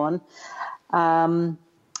was born. And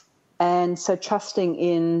so trusting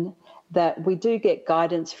in that we do get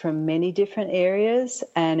guidance from many different areas,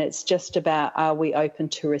 and it's just about, are we open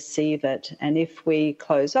to receive it? And if we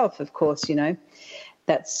close off, of course,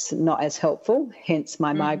 that's not as helpful, hence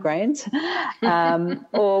my migraines.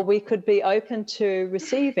 Or we could be open to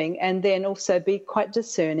receiving, and then also be quite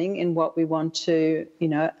discerning in what we want to,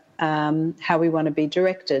 how we want to be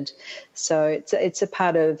directed. So it's a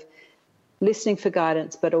part of listening for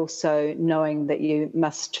guidance, but also knowing that you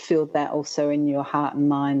must feel that also in your heart and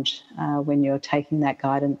mind when you're taking that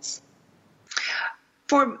guidance.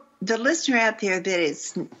 For the listener out there that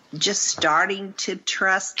is just starting to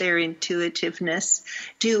trust their intuitiveness,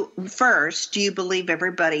 do you believe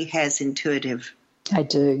everybody has intuitive? I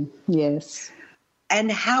do, yes.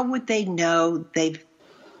 And how would they know they've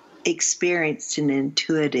experienced an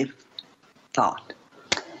intuitive thought?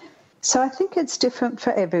 So I think it's different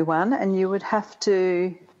for everyone, and you'd have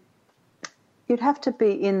to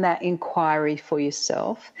be in that inquiry for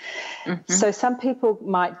yourself. Mm-hmm. So some people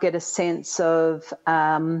might get a sense of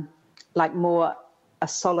like more a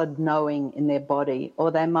solid knowing in their body,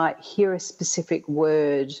 or they might hear a specific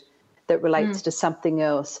word that relates to something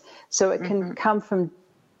else. So it can come from,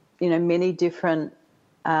 many different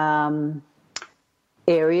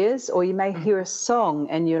areas, or you may hear a song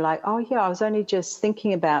and you're like, oh yeah, I was only just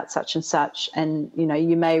thinking about such and such, and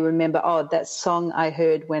you may remember, oh, that song I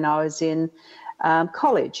heard when I was in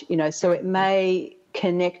college, so it may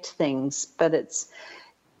connect things, but it's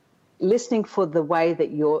listening for the way that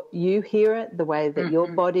you hear it, the way that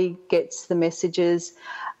your body gets the messages,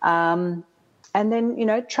 and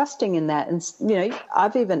then trusting in that. And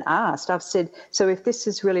I've even asked, I've said, so if this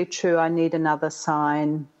is really true, I need another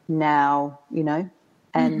sign now,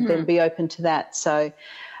 and then be open to that. So,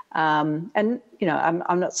 I'm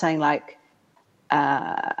not saying like,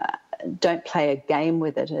 don't play a game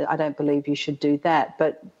with it. I don't believe you should do that,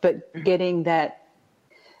 but getting that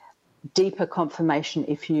deeper confirmation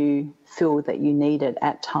if you feel that you need it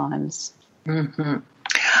at times.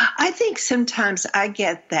 I think sometimes I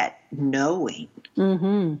get that knowing,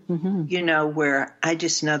 where I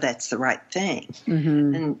just know that's the right thing.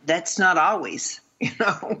 Mm-hmm. And that's not always,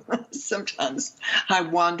 sometimes I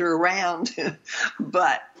wander around,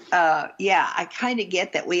 but I kind of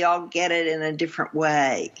get that we all get it in a different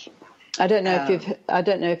way. I don't know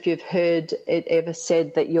if you've heard it ever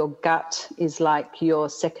said that your gut is like your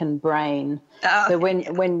second brain. So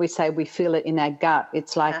when we say we feel it in our gut,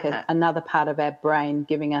 it's like another part of our brain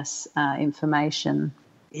giving us information.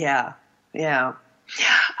 Yeah.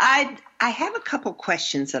 I have a couple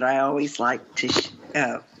questions that I always like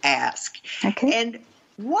to ask. Okay. And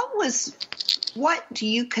what do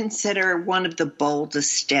you consider one of the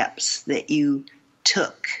boldest steps that you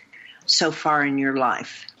took so far in your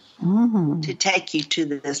life to take you to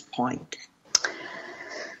this point?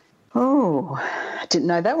 Oh, I didn't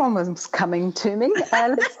know that one was coming to me.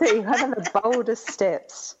 Let's see, what are the boldest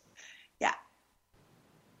steps? Yeah.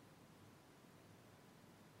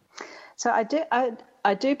 So I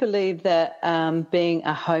do believe that being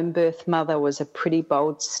a home birth mother was a pretty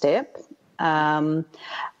bold step. A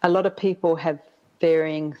lot of people have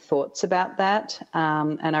varying thoughts about that.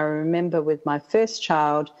 And I remember with my first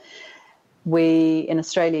child, in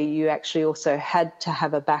Australia, you actually also had to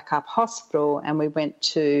have a backup hospital, and we went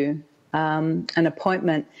to an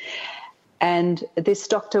appointment. And this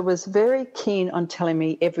doctor was very keen on telling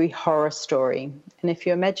me every horror story. And if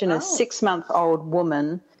you imagine a 6-month-old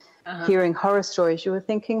woman hearing horror stories, you were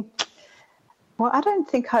thinking, well, I don't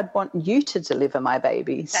think I'd want you to deliver my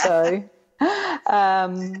baby. So I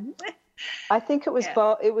think it was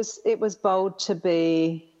bold. It was bold to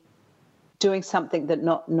be doing something that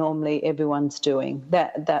not normally everyone's doing.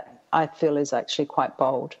 That I feel is actually quite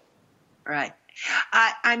bold. Right.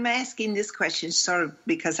 I'm asking this question sort of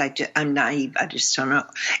because I'm naive. I just don't know.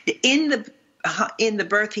 In the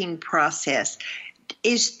birthing process,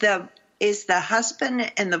 is the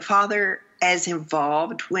husband and the father as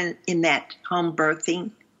involved in that home birthing?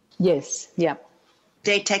 Yes. Yeah.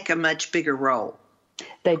 They take a much bigger role.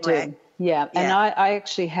 They correct? do. Yeah. And I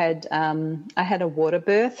actually had a water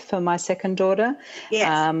birth for my second daughter.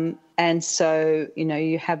 Yes. And so,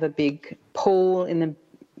 you have a big pool in the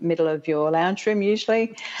middle of your lounge room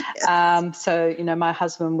usually. Yes. So, my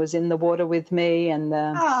husband was in the water with me, and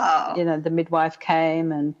the midwife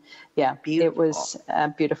came, and beautiful. It was a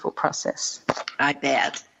beautiful process. I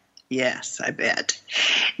bet. Yes, I bet.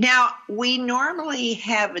 Now, we normally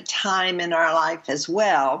have a time in our life as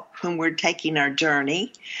well when we're taking our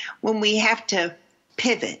journey when we have to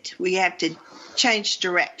pivot. We have to change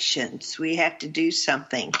directions. We have to do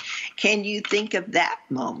something. Can you think of that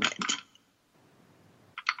moment?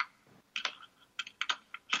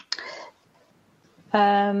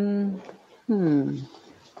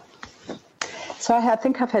 So I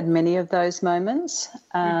think I've had many of those moments.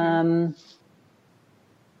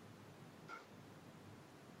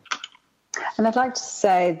 And I'd like to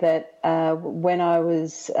say that when I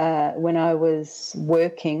was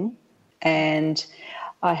working, and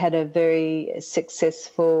I had a very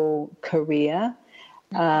successful career.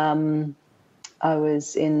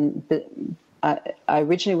 I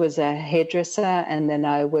originally was a hairdresser, and then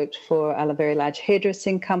I worked for a very large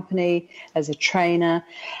hairdressing company as a trainer.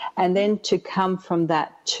 And then to come from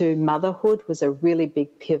that to motherhood was a really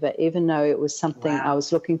big pivot, even though it was something I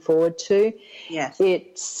was looking forward to. Yes.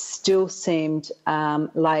 It still seemed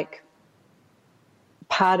like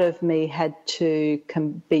part of me had to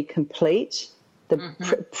be complete.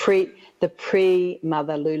 The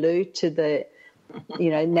pre-mother Lulu to the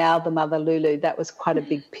now the mother Lulu, that was quite a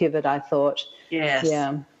big pivot, I thought. Yes.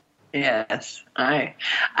 Yeah. Yes, I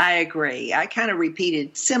agree. I kind of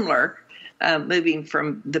repeated similar, moving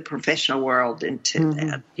from the professional world into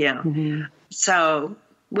that. Yeah. Mm-hmm. So,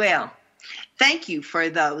 well, thank you for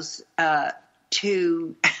those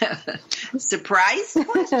two surprise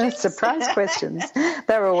questions. Surprise questions.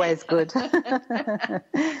 They're always good.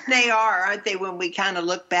 They are, aren't they, when we kind of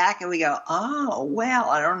look back and we go, oh, well,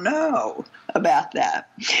 I don't know about that.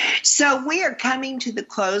 So we are coming to the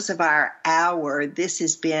close of our hour. This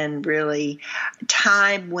has been really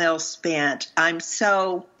time well spent. I'm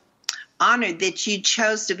so honored that you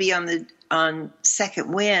chose to be on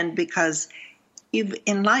Second Wind, because you've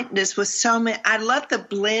enlightened us with so many. I love the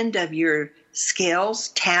blend of your skills,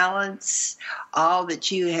 talents, all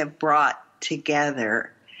that you have brought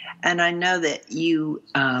together. And I know that you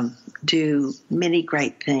do many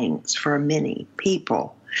great things for many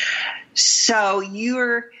people. So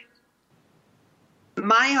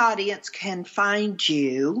my audience can find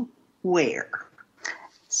you where?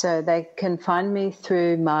 So they can find me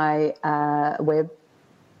through my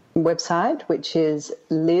website, which is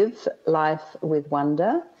Live Life with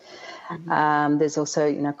Wonder. There's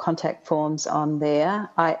also, contact forms on there.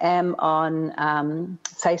 I am on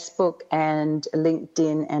Facebook and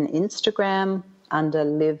LinkedIn and Instagram under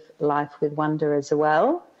Live Life with Wonder as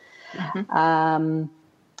well.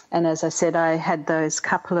 And as I said, I had those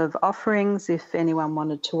couple of offerings if anyone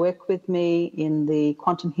wanted to work with me in the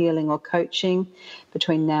quantum healing or coaching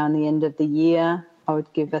between now and the end of the year. I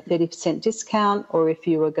would give a 30% discount, or if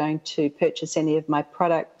you were going to purchase any of my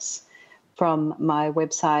products from my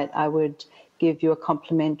website, I would give you a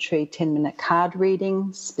complimentary 10-minute card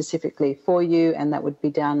reading specifically for you, and that would be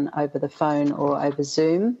done over the phone or over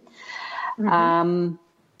Zoom.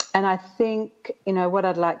 And I think, what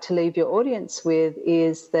I'd like to leave your audience with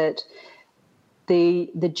is that the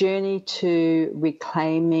journey to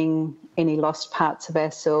reclaiming any lost parts of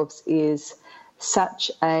ourselves is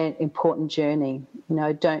such an important journey.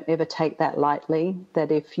 Don't ever take that lightly,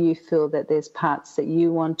 that if you feel that there's parts that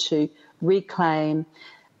you want to reclaim,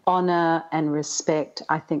 honor and respect,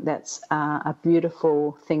 I think that's a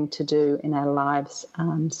beautiful thing to do in our lives,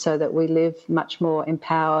 so that we live much more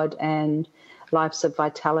empowered and lives of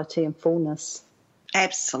vitality and fullness.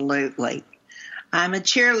 Absolutely. I'm a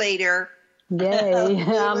cheerleader. Yay.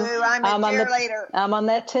 I'm a cheerleader. I'm on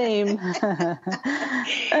that team.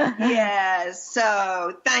 Yes.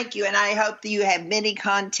 So thank you. And I hope that you have many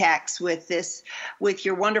contacts with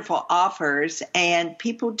your wonderful offers. And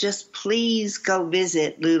people, just please go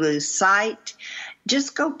visit Lulu's site.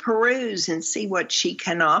 Just go peruse and see what she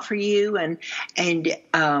can offer you, and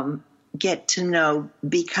get to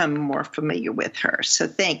become more familiar with her. So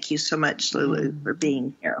thank you so much, Lulu, for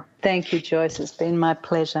being here. Thank you, Joyce. It's been my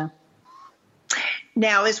pleasure.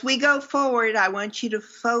 Now, as we go forward, I want you to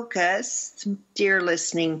focus, dear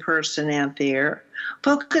listening person out there,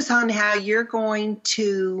 focus on how you're going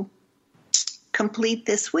to complete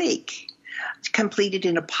this week. Complete it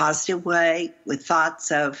in a positive way with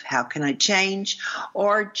thoughts of how can I change,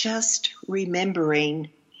 or just remembering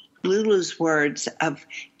Lulu's words of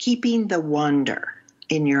keeping the wonder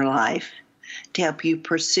in your life to help you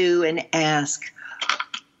pursue and ask,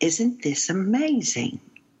 isn't this amazing?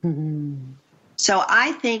 So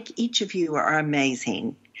I think each of you are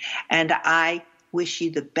amazing, and I wish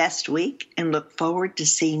you the best week and look forward to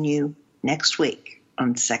seeing you next week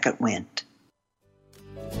on Second Wind.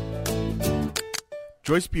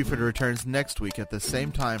 Joyce Buford returns next week at the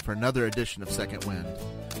same time for another edition of Second Wind.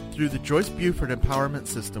 Through the Joyce Buford Empowerment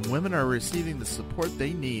System, women are receiving the support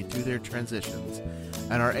they need through their transitions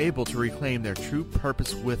and are able to reclaim their true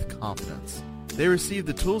purpose with confidence. They receive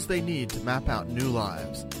the tools they need to map out new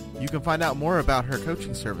lives. You can find out more about her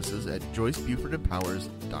coaching services at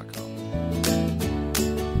joycebufordempowers.com.